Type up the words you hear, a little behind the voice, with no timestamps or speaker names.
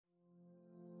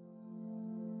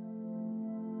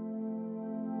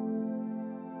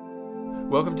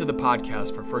Welcome to the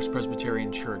podcast for First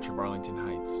Presbyterian Church of Arlington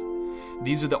Heights.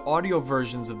 These are the audio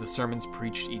versions of the sermons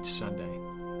preached each Sunday.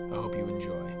 I hope you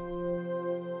enjoy.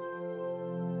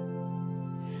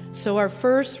 So our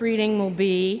first reading will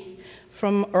be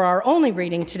our only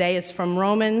reading today is from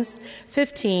Romans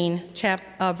 15,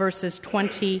 verses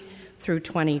 20 through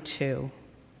 22.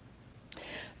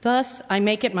 Thus, I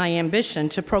make it my ambition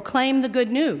to proclaim the good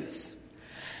news,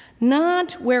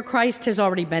 not where Christ has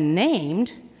already been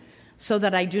named, so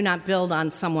that I do not build on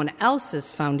someone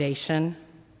else's foundation,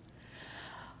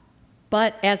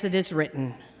 but as it is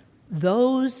written,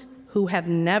 those who have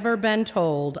never been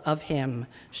told of him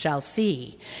shall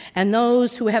see, and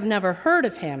those who have never heard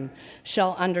of him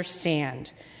shall understand.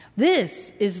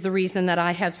 This is the reason that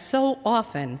I have so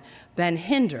often been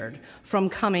hindered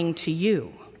from coming to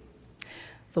you.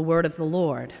 The word of the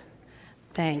Lord.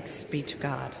 Thanks be to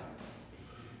God.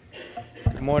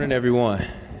 Good morning, everyone.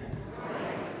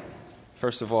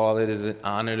 First of all, it is an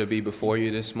honor to be before you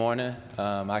this morning.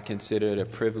 I consider it a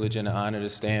privilege and an honor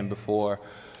to stand before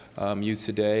you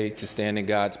today, to stand in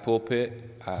God's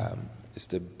pulpit. It's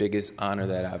the biggest honor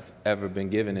that I've ever been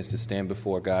given, is to stand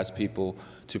before God's people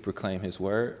to proclaim his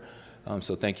word.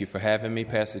 So thank you for having me,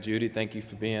 Pastor Judy. Thank you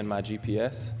for being my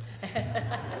GPS.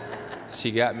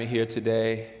 She got me here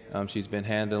today. She's been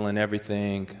handling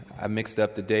everything. I mixed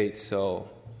up the dates, so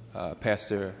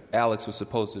Pastor Alex was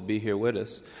supposed to be here with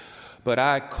us. But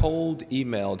I cold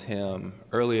emailed him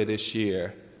earlier this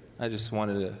year. I just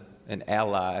wanted an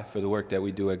ally for the work that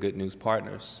we do at Good News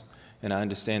Partners. And I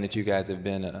understand that you guys have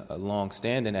been a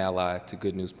long-standing ally to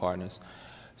Good News Partners.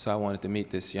 So I wanted to meet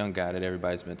this young guy that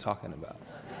everybody's been talking about.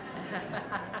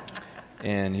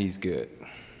 And he's good.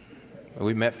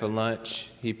 We met for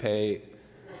lunch. He paid.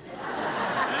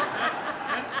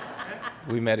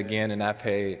 We met again, and I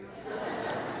paid.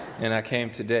 And I came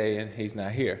today, and he's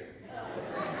not here.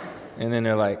 And then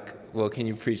they're like, well, can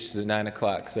you preach the 9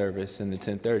 o'clock service and the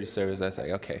 10:30 service? I was like,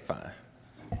 okay, fine.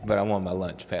 But I want my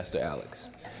lunch, Pastor Alex.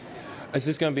 Is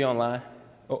this going to be online?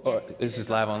 Or is this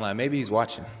live online? Maybe he's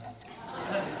watching.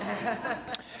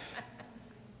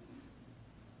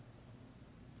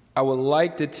 I would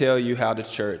like to tell you how the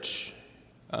church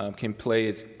can play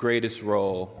its greatest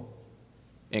role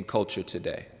in culture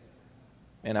today.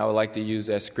 And I would like to use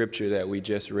that scripture that we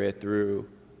just read through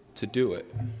to do it.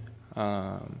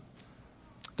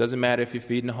 Doesn't matter if you're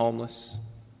feeding the homeless.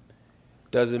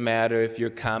 Doesn't matter if you're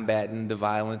combating the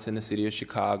violence in the city of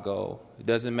Chicago. It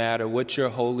doesn't matter what your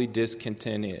holy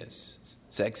discontent is,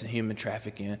 sex and human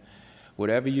trafficking.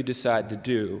 Whatever you decide to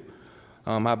do,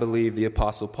 I believe the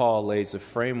Apostle Paul lays a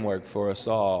framework for us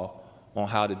all on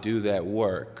how to do that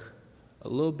work a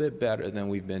little bit better than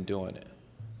we've been doing it,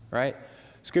 right?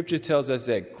 Scripture tells us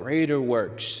that greater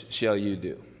works shall you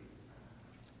do.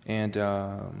 And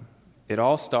it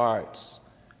all starts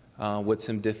with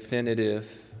some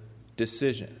definitive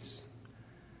decisions.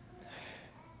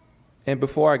 And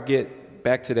before I get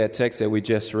back to that text that we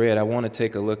just read, I want to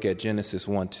take a look at Genesis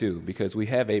 1:2, because we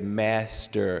have a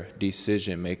master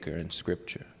decision maker in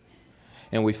Scripture.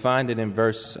 And we find it in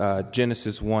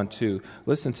Genesis 1:2.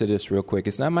 Listen to this real quick.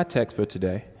 It's not my text for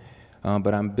today,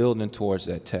 but I'm building towards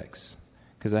that text,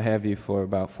 because I have you for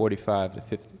about 45 to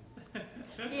 50.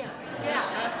 Yeah.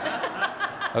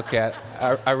 Okay,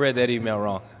 I read that email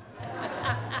wrong.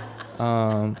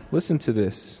 Listen to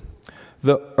this.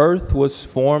 The earth was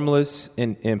formless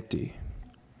and empty,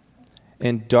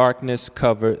 and darkness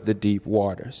covered the deep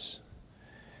waters.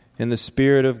 And the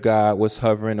Spirit of God was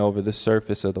hovering over the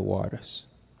surface of the waters.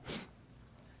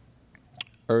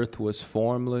 Earth was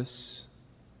formless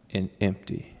and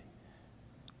empty.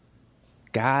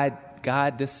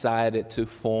 God decided to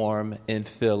form and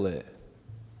fill it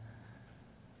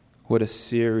with a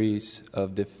series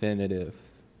of definitive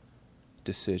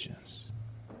decisions.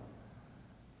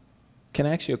 Can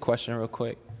I ask you a question real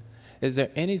quick? Is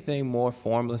there anything more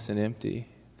formless and empty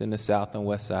than the south and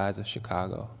west sides of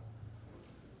Chicago?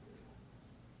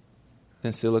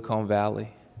 Than Silicon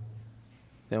Valley?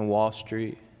 Than Wall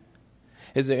Street?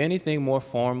 Is there anything more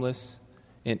formless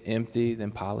and empty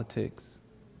than politics?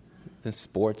 Than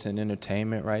sports and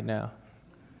entertainment right now?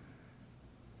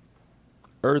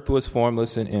 Earth was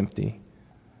formless and empty.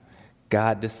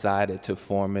 God decided to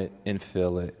form it and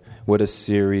fill it with a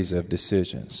series of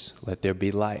decisions. Let there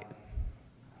be light.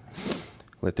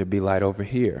 Let there be light over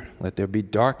here. Let there be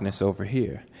darkness over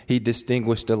here. He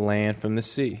distinguished the land from the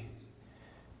sea,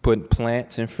 putting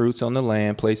plants and fruits on the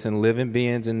land, placing living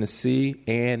beings in the sea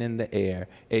and in the air.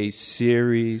 A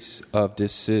series of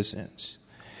decisions.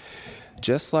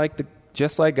 Just like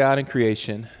God in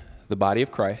creation, the body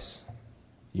of Christ,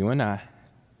 you and I,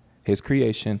 his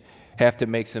creation, have to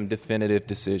make some definitive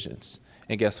decisions.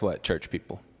 And guess what, church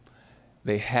people?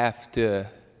 They have to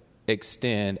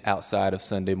extend outside of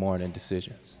Sunday morning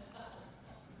decisions.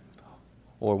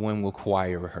 Or when will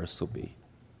choir rehearsal be?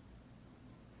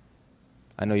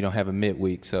 I know you don't have a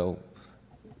midweek, so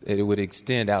it would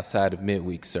extend outside of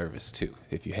midweek service too,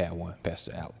 if you had one,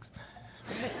 Pastor Alex.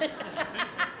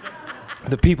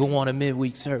 The people want a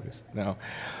midweek service. No.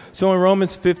 So in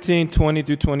Romans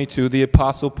 15:20-22, the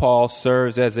Apostle Paul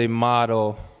serves as a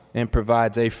model and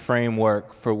provides a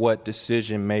framework for what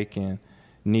decision-making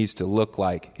needs to look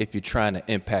like if you're trying to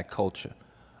impact culture.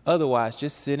 Otherwise,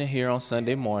 just sitting here on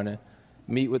Sunday morning,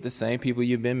 meet with the same people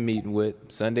you've been meeting with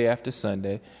Sunday after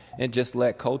Sunday, and just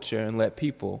let culture and let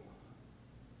people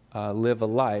live a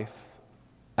life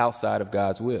outside of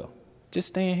God's will. Just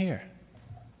staying here.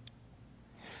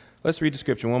 Let's read the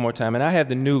scripture one more time. And I have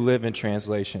the New Living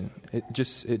Translation. It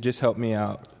just helped me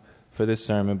out for this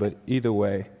sermon, but either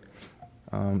way,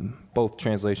 both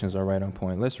translations are right on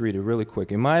point. Let's read it really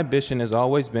quick. And my ambition has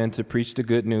always been to preach the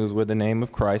good news where the name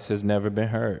of Christ has never been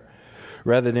heard,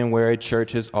 rather than where a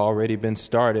church has already been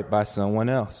started by someone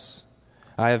else.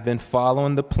 I have been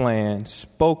following the plan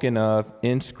spoken of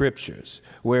in scriptures,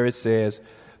 where it says,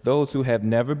 those who have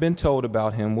never been told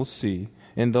about him will see,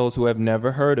 and those who have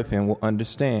never heard of him will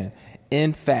understand.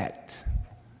 In fact,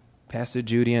 Pastor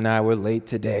Judy and I were late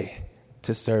today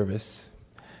to service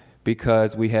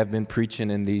because we have been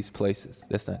preaching in these places.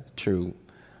 That's not true.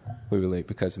 We were late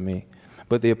because of me.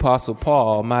 But the Apostle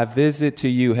Paul, my visit to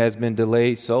you has been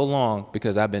delayed so long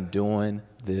because I've been doing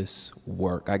this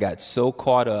work. I got so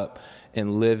caught up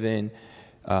in living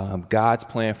God's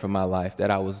plan for my life that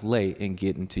I was late in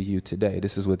getting to you today.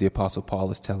 This is what the Apostle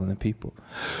Paul is telling the people.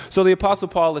 So the Apostle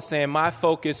Paul is saying, my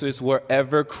focus is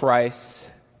wherever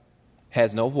Christ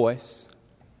has no voice,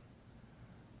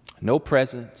 no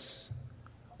presence,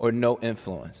 or no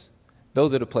influence.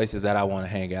 Those are the places that I want to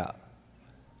hang out.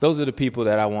 Those are the people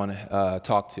that I want to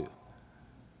talk to.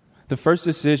 The first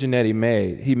decision that he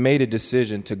made a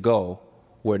decision to go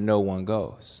where no one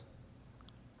goes.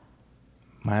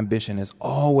 My ambition has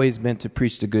always been to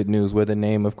preach the good news where the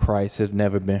name of Christ has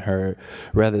never been heard,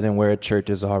 rather than where a church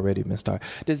has already been started.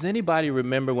 Does anybody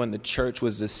remember when the church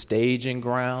was the staging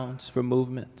grounds for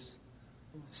movements?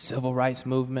 Civil rights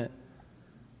movement?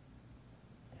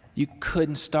 You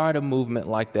couldn't start a movement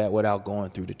like that without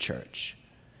going through the church.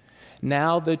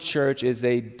 Now the church is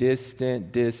a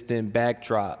distant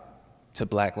backdrop to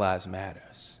Black Lives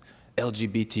Matters,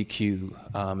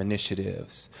 LGBTQ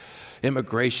initiatives,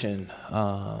 immigration,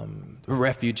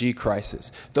 refugee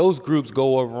crisis. Those groups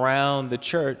go around the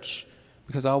church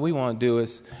because all we want to do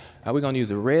is, are we going to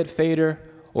use a red fader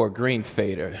or a green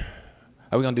fader?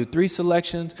 Are we going to do 3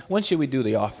 selections? When should we do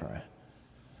the offering?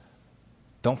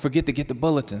 Don't forget to get the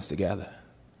bulletins together.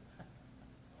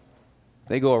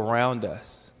 They go around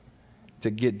us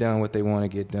to get done what they want to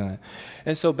get done.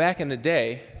 And so back in the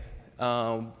day,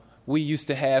 we used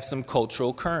to have some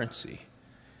cultural currency.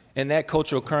 And that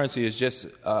cultural currency is just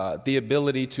the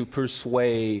ability to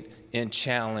persuade and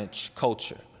challenge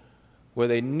culture, where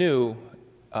they knew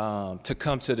to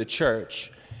come to the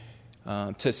church,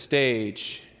 to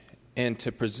stage, and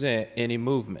to present any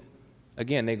movement.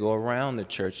 Again, they go around the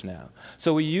church now.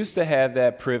 So we used to have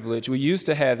that privilege, we used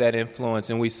to have that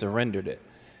influence, and we surrendered it.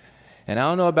 And I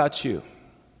don't know about you,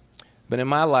 but in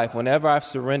my life, whenever I've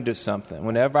surrendered something,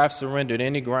 whenever I've surrendered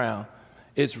any ground,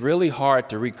 it's really hard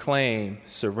to reclaim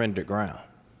surrendered ground.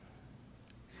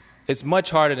 It's much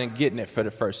harder than getting it for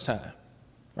the first time,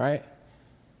 right?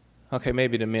 Okay,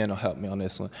 maybe the men will help me on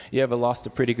this one. You ever lost a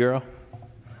pretty girl?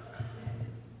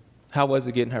 How was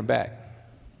it getting her back?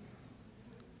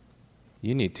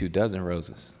 You need 24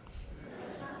 roses.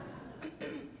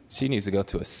 She needs to go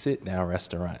to a sit-down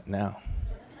restaurant now.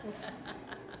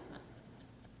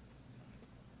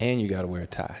 And you got to wear a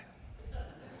tie.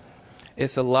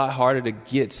 It's a lot harder to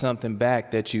get something back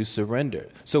that you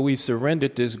surrendered. So we've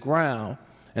surrendered this ground,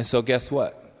 and so guess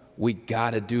what? We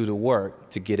got to do the work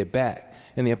to get it back.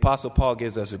 And the Apostle Paul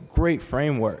gives us a great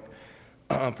framework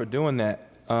for doing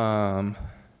that. And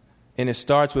it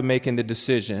starts with making the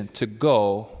decision to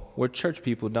go where church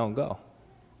people don't go,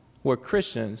 where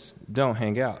Christians don't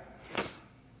hang out.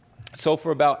 So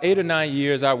for about 8 or 9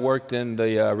 years, I worked in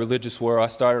the religious world. I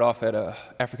started off at an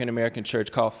African-American church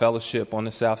called Fellowship on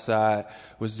the South Side,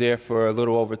 was there for a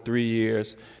little over 3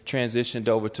 years, transitioned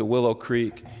over to Willow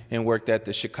Creek and worked at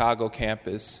the Chicago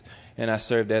campus, and I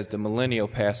served as the millennial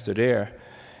pastor there.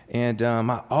 And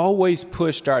I always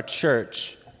pushed our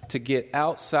church to get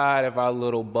outside of our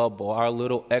little bubble, our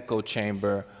little echo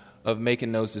chamber of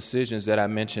making those decisions that I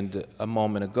mentioned a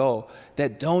moment ago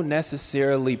that don't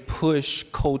necessarily push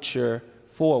culture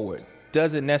forward.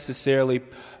 doesn't necessarily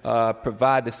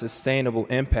provide the sustainable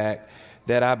impact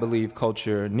that I believe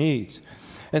culture needs.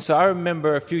 And so I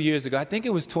remember a few years ago, I think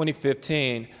it was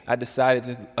 2015, I decided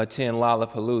to attend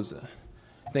Lollapalooza.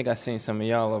 I think I've seen some of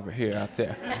y'all over here out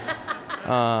there.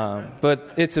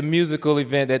 But it's a musical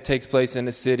event that takes place in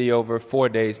the city over 4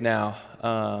 days now,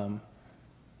 and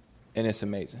it's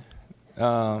amazing.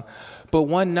 But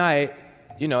one night,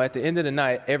 at the end of the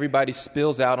night, everybody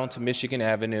spills out onto Michigan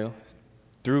Avenue,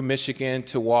 through Michigan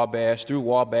to Wabash, through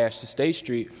Wabash to State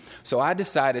Street. So I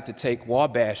decided to take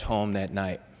Wabash home that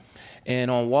night. And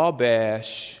on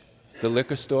Wabash, the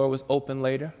liquor store was open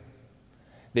later.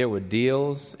 There were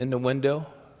deals in the window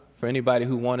for anybody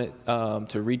who wanted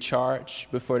to recharge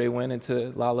before they went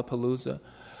into Lollapalooza.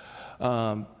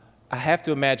 I have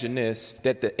to imagine this,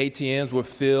 that the ATMs were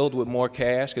filled with more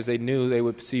cash because they knew they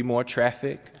would see more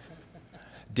traffic.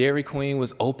 Dairy Queen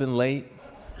was open late.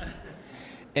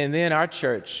 And then our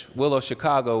church, Willow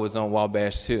Chicago, was on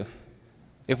Wabash too.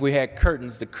 If we had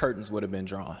curtains, the curtains would have been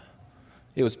drawn.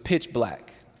 It was pitch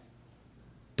black.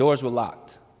 Doors were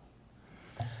locked.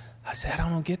 I said, I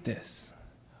don't get this.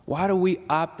 Why do we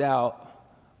opt out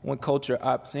when culture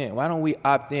opts in? Why don't we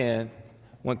opt in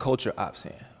when culture opts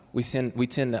in? We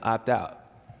tend to opt out.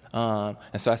 And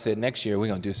so I said, next year, we're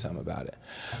going to do something about it.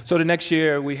 So the next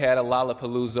year, we had a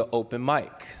Lollapalooza open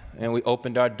mic. And we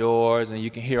opened our doors, and you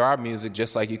can hear our music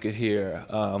just like you could hear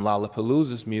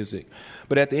Lollapalooza's music.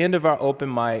 But at the end of our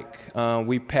open mic,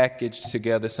 we packaged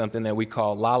together something that we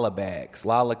call Lolla bags,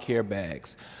 Lolla care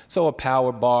bags. So a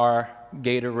power bar,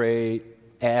 Gatorade,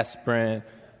 aspirin,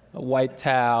 a white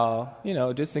towel,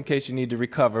 just in case you need to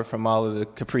recover from all of the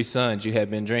Capri Suns you had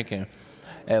been drinking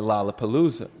at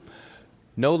Lollapalooza.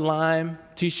 No lime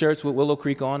T-shirts with Willow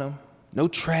Creek on them, no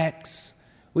tracks.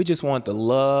 We just want the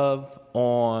love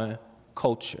on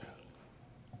culture.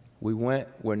 We went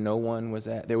where no one was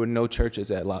at. There were no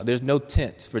churches at Lolla. There's no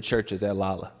tents for churches at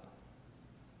Lolla.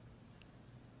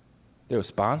 There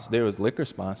was liquor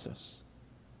sponsors.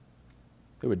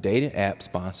 There were dating app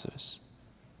sponsors.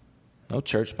 No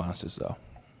church sponsors, though.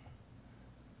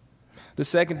 The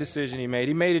second decision he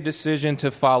made a decision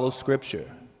to follow Scripture.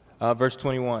 Verse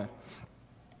 21.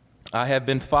 I have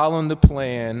been following the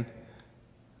plan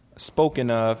spoken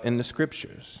of in the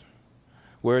Scriptures,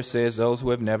 where it says those who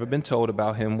have never been told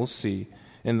about him will see,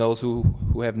 and those who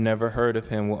have never heard of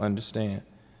him will understand.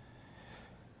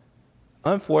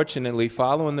 Unfortunately,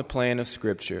 following the plan of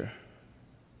Scripture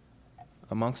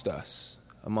amongst us,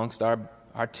 amongst our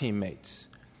teammates,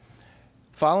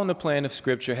 following the plan of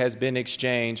Scripture has been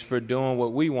exchanged for doing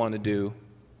what we want to do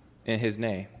in his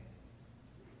name.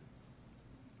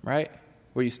 Right?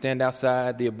 Where you stand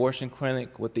outside the abortion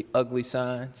clinic with the ugly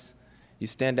signs. You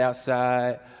stand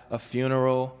outside a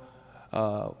funeral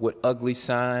with ugly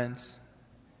signs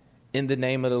in the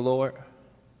name of the Lord.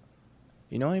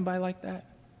 You know anybody like that?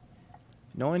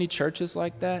 Know any churches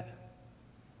like that?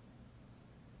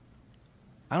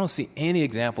 I don't see any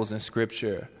examples in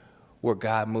Scripture where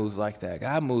God moves like that.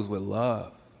 God moves with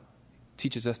love.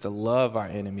 Teaches us to love our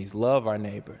enemies, love our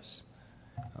neighbors.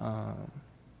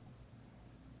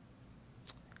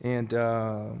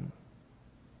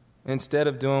 Instead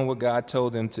of doing what God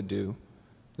told them to do,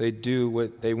 they do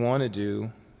what they want to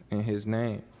do in his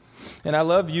name. And I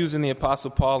love using the Apostle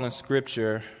Paul in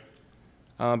Scripture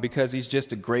because he's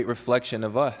just a great reflection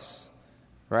of us,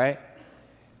 right?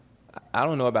 I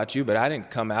don't know about you, but I didn't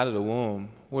come out of the womb.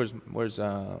 Where's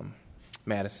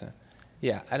Madison?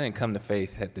 Yeah, I didn't come to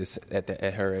faith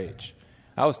at her age.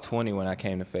 I was 20 when I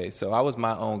came to faith, so I was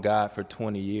my own God for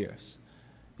 20 years,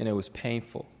 and it was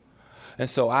painful. And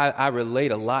so I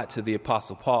relate a lot to the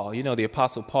Apostle Paul. You know, the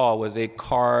Apostle Paul was a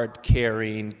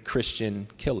card-carrying Christian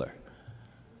killer.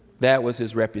 That was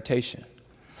his reputation.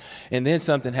 And then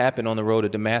something happened on the road to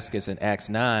Damascus in Acts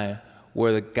 9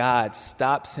 where God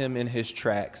stops him in his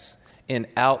tracks and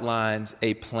outlines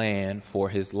a plan for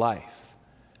his life.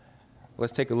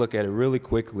 Let's take a look at it really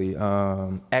quickly.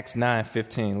 Acts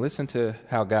 9:15. Listen to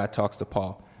how God talks to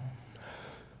Paul.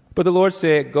 But the Lord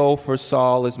said, "Go, for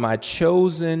Saul is my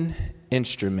chosen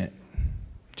instrument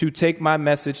to take my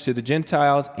message to the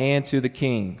Gentiles and to the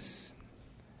kings,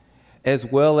 as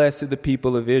well as to the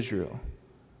people of Israel."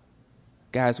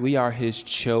 Guys, we are his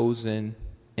chosen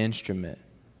instrument,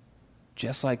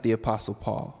 just like the Apostle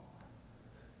Paul.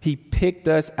 He picked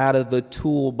us out of the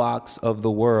toolbox of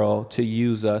the world to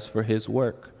use us for his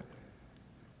work.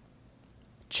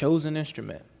 Chosen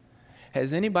instrument.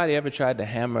 Has anybody ever tried to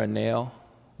hammer a nail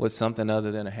with something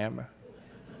other than a hammer?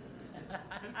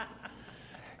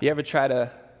 You ever try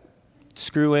to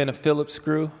screw in a Phillips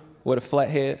screw with a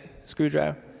flathead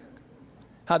screwdriver?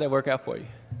 How'd that work out for you?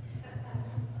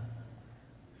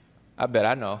 I bet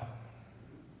I know.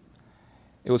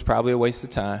 It was probably a waste of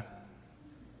time.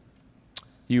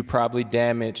 You probably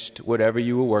damaged whatever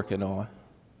you were working on.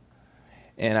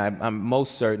 And I'm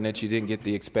most certain that you didn't get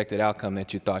the expected outcome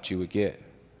that you thought you would get.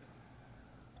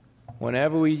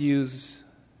 Whenever we use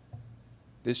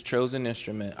this chosen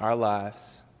instrument, our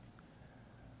lives,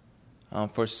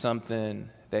 for something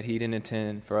that he didn't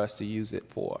intend for us to use it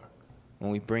for, when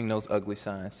we bring those ugly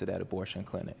signs to that abortion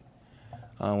clinic,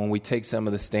 when we take some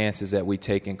of the stances that we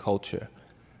take in culture,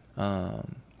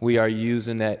 we are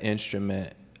using that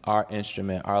instrument,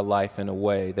 our life, in a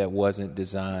way that wasn't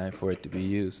designed for it to be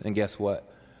used. And guess what?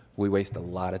 We waste a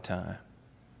lot of time.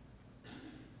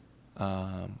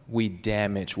 We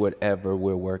damage whatever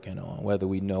we're working on, whether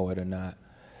we know it or not.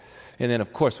 And then,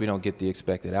 of course, we don't get the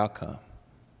expected outcome.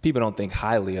 People don't think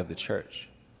highly of the church.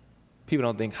 People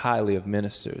don't think highly of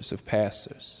ministers, of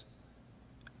pastors,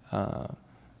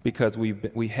 because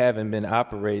we haven't been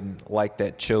operating like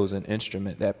that chosen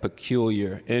instrument, that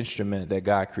peculiar instrument that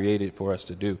God created for us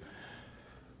to do.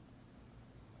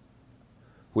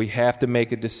 We have to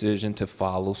make a decision to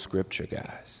follow Scripture,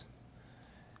 guys.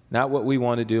 Not what we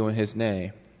want to do in His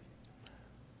name,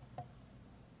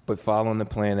 but following the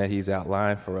plan that He's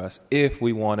outlined for us if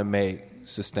we want to make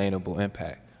sustainable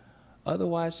impact.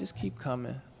 Otherwise, just keep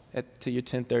coming to your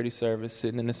 10:30 service,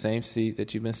 sitting in the same seat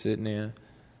that you've been sitting in.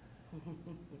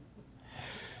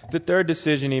 The third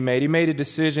decision he made a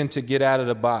decision to get out of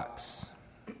the box.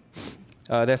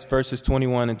 That's verses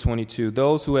 21 and 22.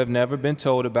 Those who have never been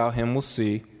told about him will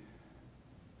see.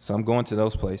 So I'm going to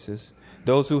those places.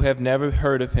 Those who have never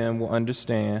heard of him will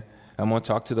understand. I'm going to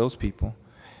talk to those people.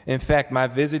 In fact, my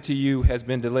visit to you has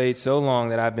been delayed so long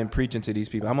that I've been preaching to these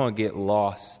people. I'm going to get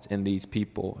lost in these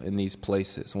people, in these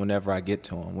places, whenever I get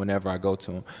to them, whenever I go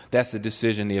to them. That's the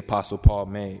decision the Apostle Paul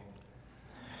made.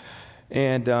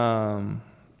 And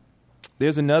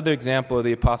there's another example of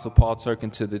the Apostle Paul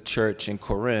talking to the church in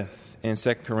Corinth in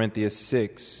 2 Corinthians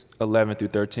 6, 11 through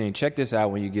 13. Check this out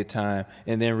when you get time,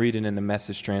 and then read it in the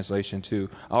Message translation too.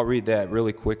 I'll read that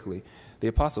really quickly. The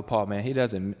Apostle Paul, man,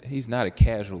 he's not a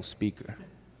casual speaker.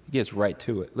 He gets right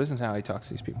to it. Listen to how he talks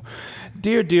to these people.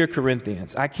 Dear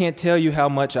Corinthians, I can't tell you how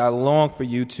much I long for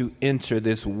you to enter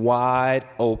this wide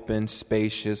open,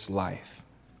 spacious life.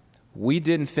 We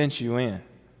didn't fence you in.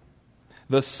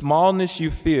 The smallness you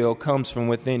feel comes from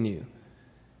within you.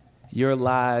 Your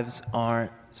lives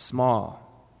aren't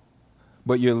small,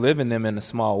 but you're living them in a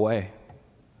small way.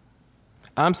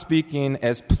 I'm speaking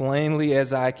as plainly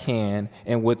as I can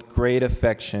and with great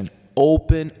affection.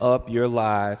 Open up your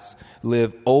lives.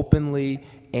 Live openly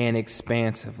and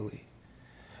expansively.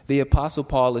 The Apostle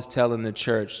Paul is telling the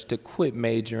church to quit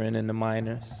majoring in the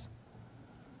minors.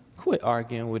 Quit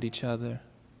arguing with each other.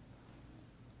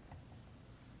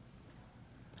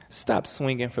 Stop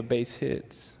swinging for base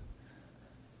hits.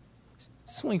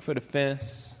 Swing for the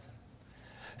fence.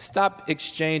 Stop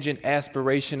exchanging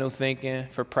aspirational thinking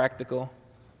for practical.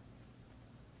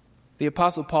 The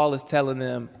Apostle Paul is telling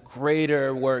them,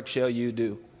 greater work shall you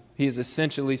do. He is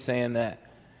essentially saying that.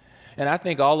 And I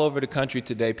think all over the country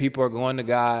today, people are going to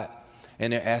God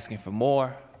and they're asking for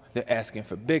more. They're asking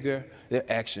for bigger.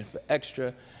 They're asking for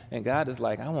extra. And God is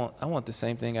like, I want the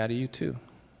same thing out of you too.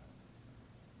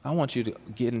 I want you to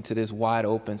get into this wide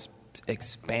open,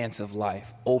 expansive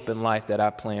life, open life that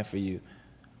I plan for you.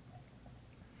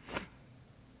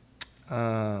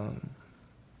 I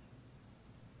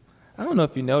don't know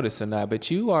if you know this or not,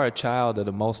 but you are a child of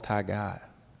the Most High God.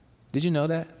 Did you know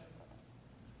that?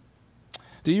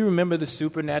 Do you remember the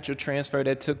supernatural transfer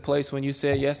that took place when you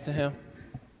said yes to Him?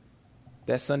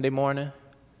 That Sunday morning,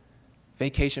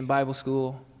 vacation Bible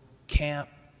school, camp,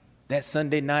 that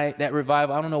Sunday night, that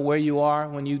revival. I don't know where you are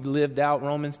when you lived out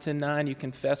Romans 10:9. You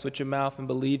confess with your mouth and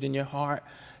believed in your heart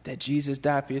that Jesus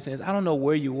died for your sins. I don't know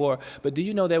where you were, but do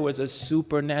you know there was a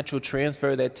supernatural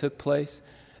transfer that took place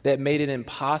that made it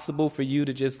impossible for you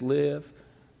to just live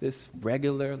this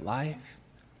regular life?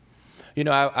 You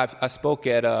know, I spoke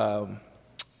at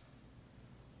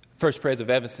First Pres of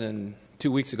Evanston 2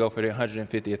 weeks ago for their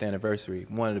 150th anniversary,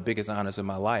 one of the biggest honors of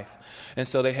my life. And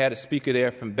so they had a speaker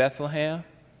there from Bethlehem,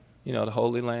 you know, the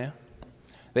Holy Land.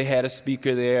 They had a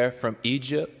speaker there from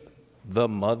Egypt, the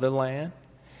motherland.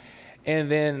 And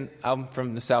then I'm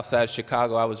from the south side of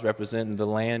Chicago. I was representing the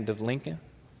land of Lincoln.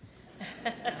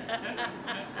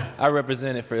 I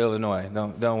represented for Illinois,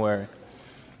 don't worry.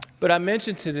 But I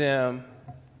mentioned to them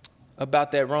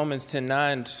about that Romans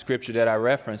 10:9 scripture that I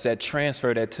referenced, that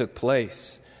transfer that took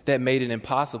place, that made it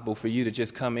impossible for you to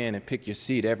just come in and pick your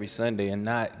seat every Sunday and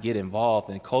not get involved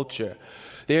in culture.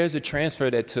 There's a transfer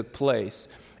that took place,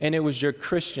 and it was your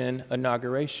Christian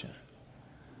inauguration.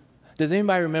 Does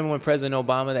anybody remember when President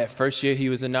Obama, that first year he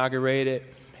was inaugurated,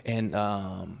 and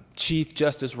Chief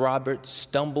Justice Roberts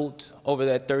stumbled over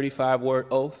that 35-word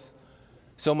oath,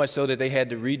 so much so that they had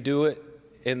to redo it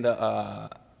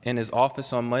in his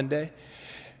office on Monday?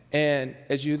 And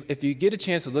if you get a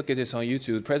chance to look at this on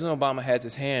YouTube, President Obama has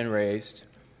his hand raised,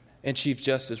 and Chief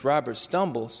Justice Roberts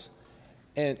stumbles,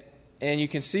 and you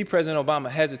can see President Obama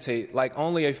hesitate like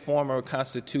only a former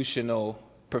constitutional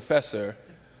professor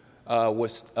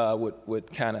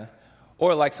would kind of,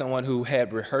 or like someone who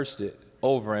had rehearsed it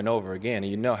over and over again,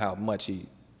 and you know how much he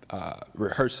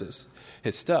rehearses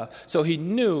his stuff. So he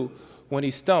knew when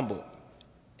he stumbled,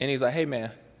 and he's like, hey,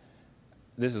 man,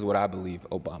 this is what I believe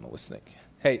Obama was thinking.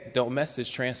 Hey, don't mess this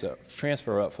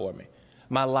transfer up for me.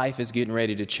 My life is getting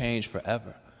ready to change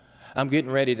forever. I'm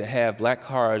getting ready to have black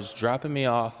cars dropping me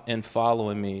off and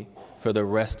following me for the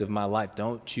rest of my life.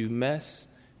 Don't you mess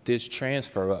this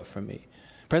transfer up for me.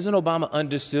 President Obama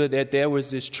understood that there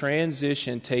was this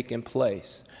transition taking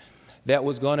place that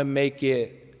was going to make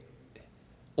it,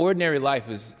 ordinary life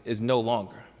is no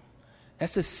longer.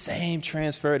 That's the same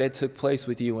transfer that took place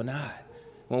with you and I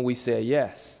when we said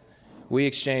yes. We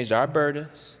exchanged our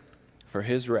burdens for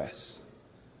his rest.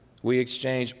 We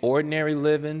exchanged ordinary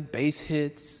living, base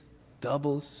hits,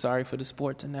 doubles, sorry for the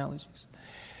sports analogies,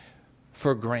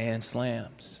 for grand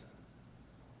slams.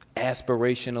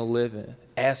 Aspirational living,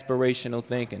 aspirational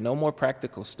thinking, no more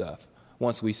practical stuff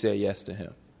once we said yes to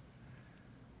him.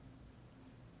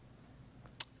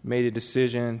 Made a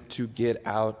decision to get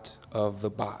out of the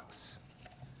box.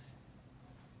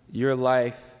 Your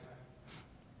life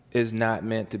is not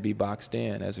meant to be boxed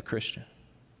in as a Christian,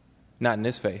 not in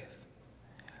this faith.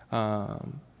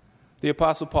 The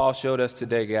Apostle Paul showed us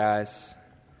today, guys,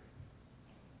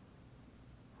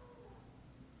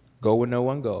 go where no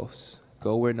one goes.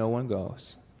 Go where no one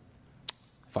goes.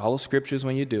 Follow scriptures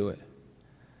when you do it.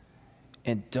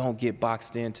 And don't get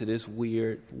boxed into this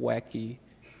weird, wacky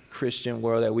Christian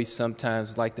world that we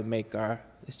sometimes like to make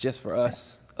it's just for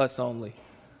us only.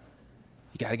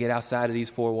 You got to get outside of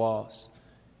these four walls.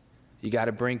 You got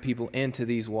to bring people into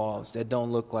these walls that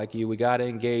don't look like you. We got to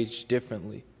engage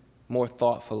differently, more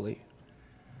thoughtfully.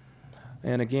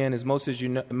 And again, as most of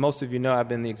you know, I've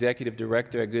been the executive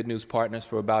director at Good News Partners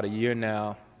for about a year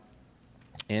now.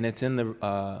 And it's in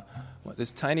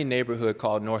this tiny neighborhood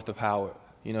called North of Howard.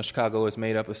 You know, Chicago is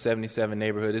made up of 77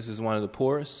 neighborhoods. This is one of the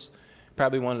poorest,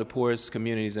 probably one of the poorest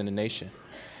communities in the nation.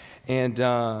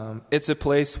 And it's a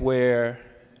place where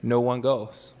no one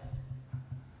goes.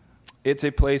 It's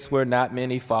a place where not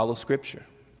many follow Scripture.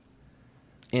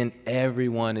 And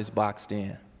everyone is boxed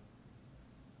in.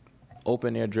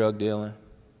 Open air drug dealing,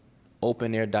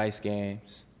 open air dice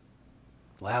games,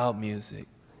 loud music.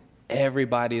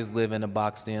 Everybody is living a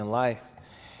boxed-in life.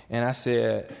 And I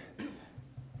said,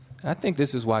 I think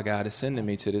this is why God is sending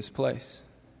me to this place,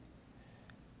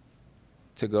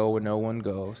 to go where no one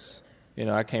goes. You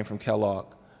know, I came from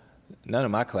Kellogg. None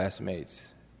of my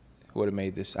classmates would have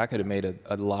made this. I could have made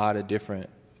a lot of different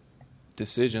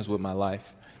decisions with my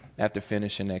life after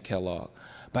finishing at Kellogg.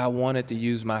 But I wanted to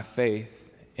use my faith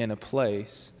in a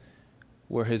place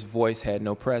where his voice had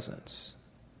no presence.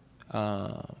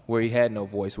 Where he had no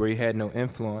voice, where he had no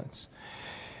influence.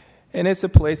 And it's a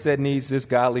place that needs this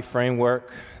godly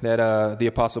framework that the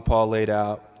Apostle Paul laid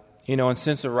out. You know, and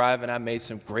since arriving, I made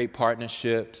some great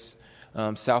partnerships.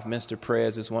 Southminster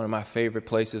Prayers is one of my favorite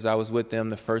places. I was with them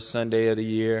the first Sunday of the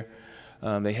year.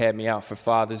 They had me out for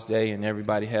Father's Day, and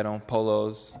everybody had on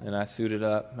polos, and I suited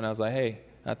up. And I was like, hey,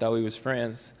 I thought we was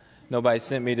friends. Nobody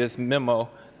sent me this memo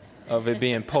of it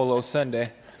being Polo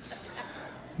Sunday.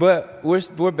 But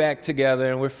we're back together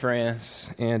and we're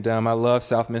friends, and I love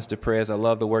Southminster Prayers. I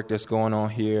love the work that's going on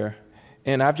here.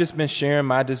 And I've just been sharing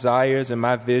my desires and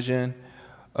my vision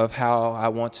of how I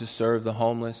want to serve the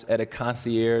homeless at a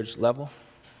concierge level.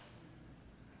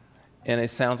 And it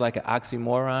sounds like an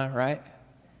oxymoron, right?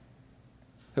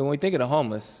 But when we think of the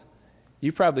homeless,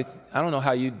 you probably, I don't know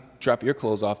how you drop your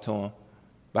clothes off to them,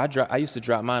 but I used to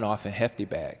drop mine off in hefty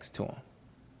bags to them.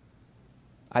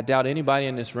 I doubt anybody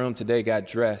in this room today got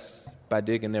dressed by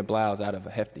digging their blouse out of a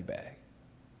hefty bag.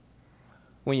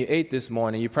 When you ate this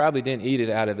morning, you probably didn't eat it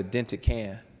out of a dented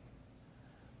can.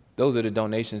 Those are the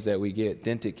donations that we get,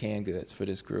 dented canned goods for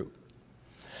this group.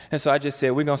 And so I just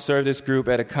said, we're going to serve this group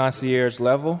at a concierge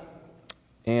level,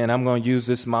 and I'm going to use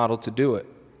this model to do it.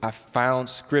 I found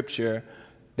scripture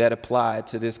that applied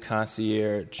to this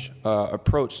concierge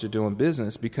approach to doing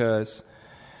business because,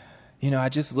 you know, I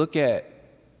just look at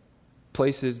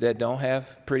places that don't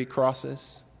have pretty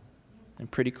crosses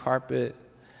and pretty carpet,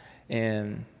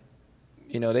 and,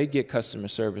 you know, they get customer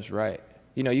service right.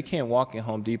 You know, you can't walk in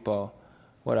Home Depot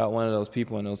without one of those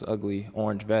people in those ugly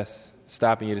orange vests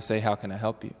stopping you to say, how can I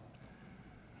help you?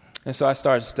 And so I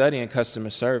started studying customer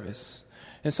service.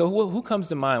 And so who comes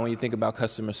to mind when you think about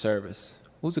customer service?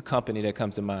 Who's a company that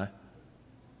comes to mind?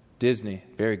 Disney.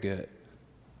 Very good.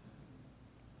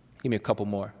 Give me a couple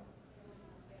more.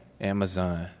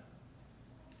 Amazon.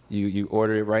 You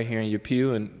order it right here in your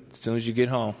pew, and as soon as you get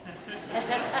home.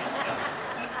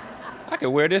 I could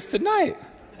wear this tonight.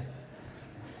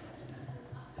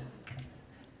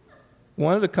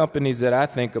 One of the companies that I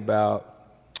think about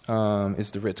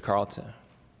is the Ritz-Carlton.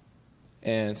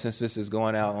 And since this is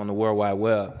going out on the World Wide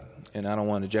Web, and I don't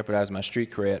want to jeopardize my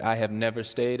street cred, I have never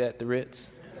stayed at the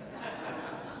Ritz.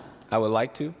 I would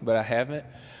like to, but I haven't.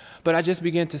 But I just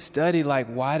began to study,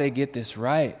 why they get this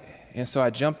right. And so I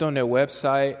jumped on their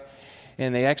website,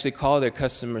 and they actually call their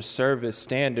customer service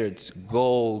standards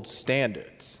gold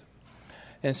standards.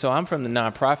 And so I'm from the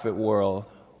nonprofit world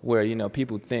where,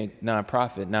 people think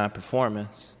nonprofit,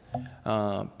 non-performance.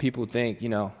 People think,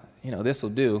 this will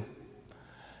do.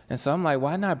 And so I'm like,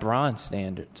 why not bronze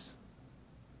standards?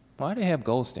 Why do they have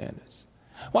gold standards?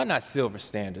 Why not silver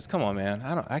standards? Come on, man.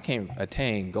 I can't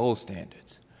attain gold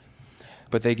standards.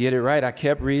 But they get it right. I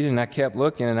kept reading, I kept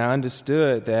looking, and I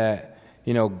understood that,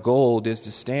 gold is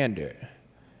the standard.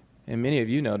 And many of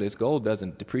you know this, gold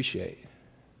doesn't depreciate.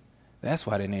 That's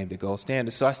why they named it gold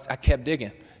standard. So I kept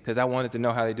digging because I wanted to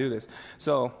know how they do this.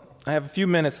 So I have a few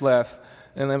minutes left,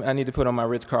 and I need to put on my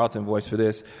Ritz-Carlton voice for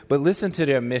this. But listen to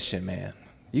their mission, man.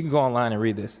 You can go online and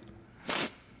read this.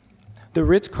 The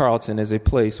Ritz-Carlton is a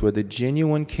place where the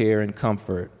genuine care and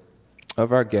comfort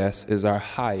of our guests is our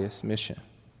highest mission.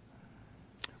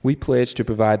 We pledge to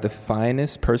provide the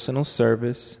finest personal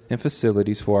service and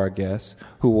facilities for our guests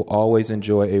who will always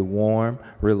enjoy a warm,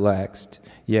 relaxed,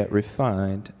 yet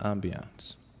refined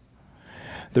ambiance.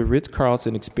 The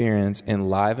Ritz-Carlton experience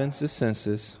enlivens the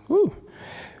senses,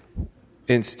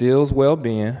 instills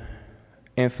well-being,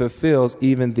 and fulfills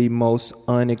even the most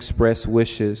unexpressed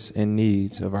wishes and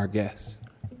needs of our guests.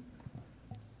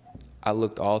 I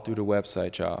looked all through the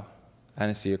website, y'all. I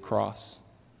didn't see a cross.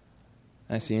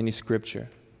 I didn't see any scripture.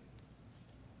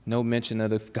 No mention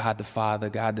of God the Father,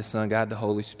 God the Son, God the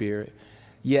Holy Spirit.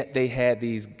 Yet they had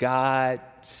these God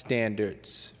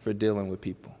standards for dealing with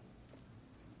people.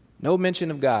 No mention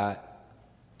of God,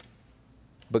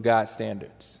 but God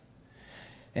standards.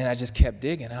 And I just kept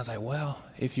digging. I was like, well,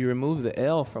 if you remove the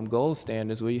L from gold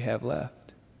standards, what do you have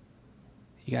left?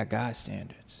 You got God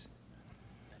standards.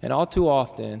 And all too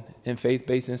often in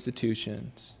faith-based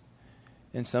institutions,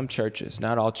 in some churches,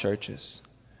 not all churches,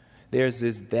 there's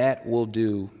this that will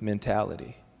do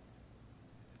mentality.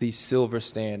 These silver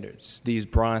standards, these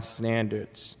bronze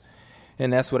standards.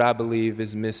 And that's what I believe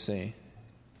is missing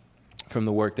from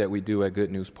the work that we do at Good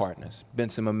News Partners. Been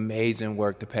some amazing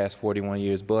work the past 41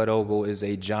 years. Bud Ogle is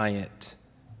a giant.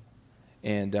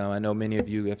 And I know many of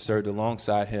you have served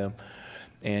alongside him,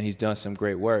 and he's done some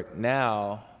great work.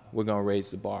 Now we're going to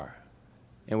raise the bar.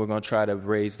 And we're going to try to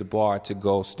raise the bar to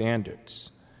gold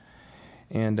standards.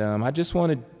 And I just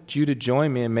wanted you to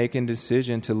join me in making a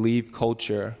decision to leave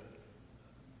culture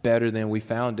better than we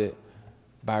found it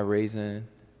by raising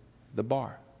the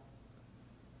bar.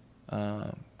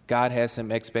 God has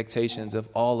some expectations of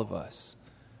all of us.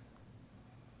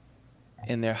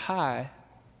 And they're high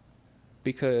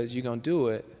because you're going to do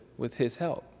it with his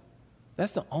help.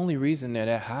 That's the only reason they're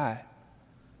that high.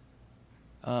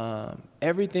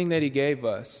 Everything that he gave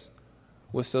us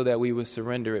was so that we would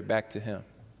surrender it back to him.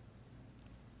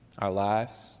 Our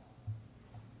lives,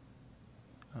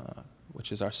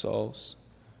 which is our souls,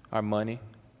 our money,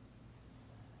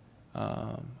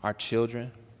 our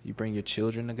children. You bring your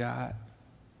children to God.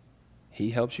 He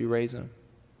helps you raise them.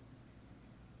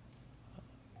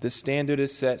 The standard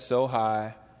is set so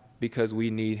high because we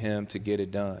need him to get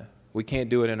it done. We can't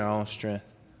do it in our own strength.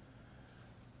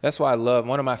 That's why I love,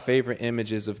 one of my favorite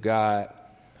images of God,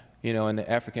 in the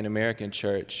African American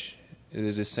church,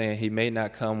 is this saying, he may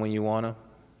not come when you want him,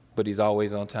 but he's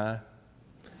always on time.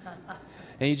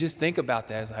 And you just think about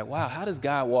that. It's like, wow, how does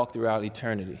God walk throughout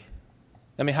eternity?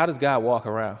 How does God walk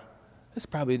around? It's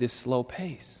probably this slow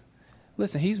pace.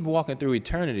 Listen, he's walking through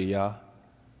eternity, y'all.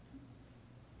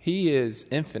 He is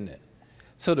infinite.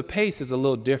 So the pace is a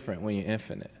little different when you're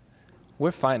infinite.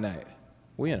 We're finite.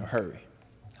 We're in a hurry.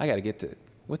 I got to get to,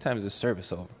 what time is the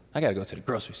service over? I got to go to the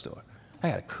grocery store. I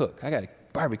got to cook. I got to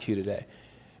barbecue today.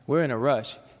 We're in a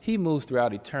rush. He moves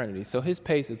throughout eternity. So his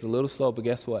pace is a little slow, but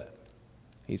guess what?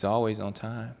 He's always on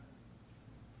time.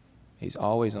 He's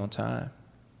always on time.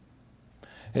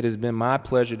 It has been my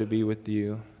pleasure to be with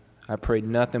you. I pray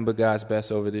nothing but God's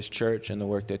best over this church and the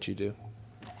work that you do.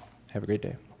 Have a great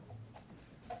day.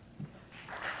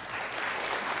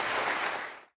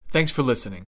 Thanks for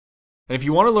listening. And if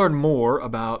you want to learn more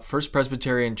about First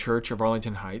Presbyterian Church of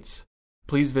Arlington Heights,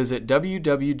 please visit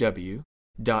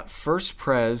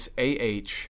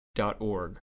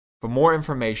www.firstpresah.org for more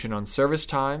information on service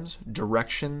times,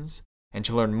 directions, and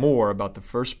to learn more about the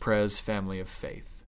First Pres family of faith.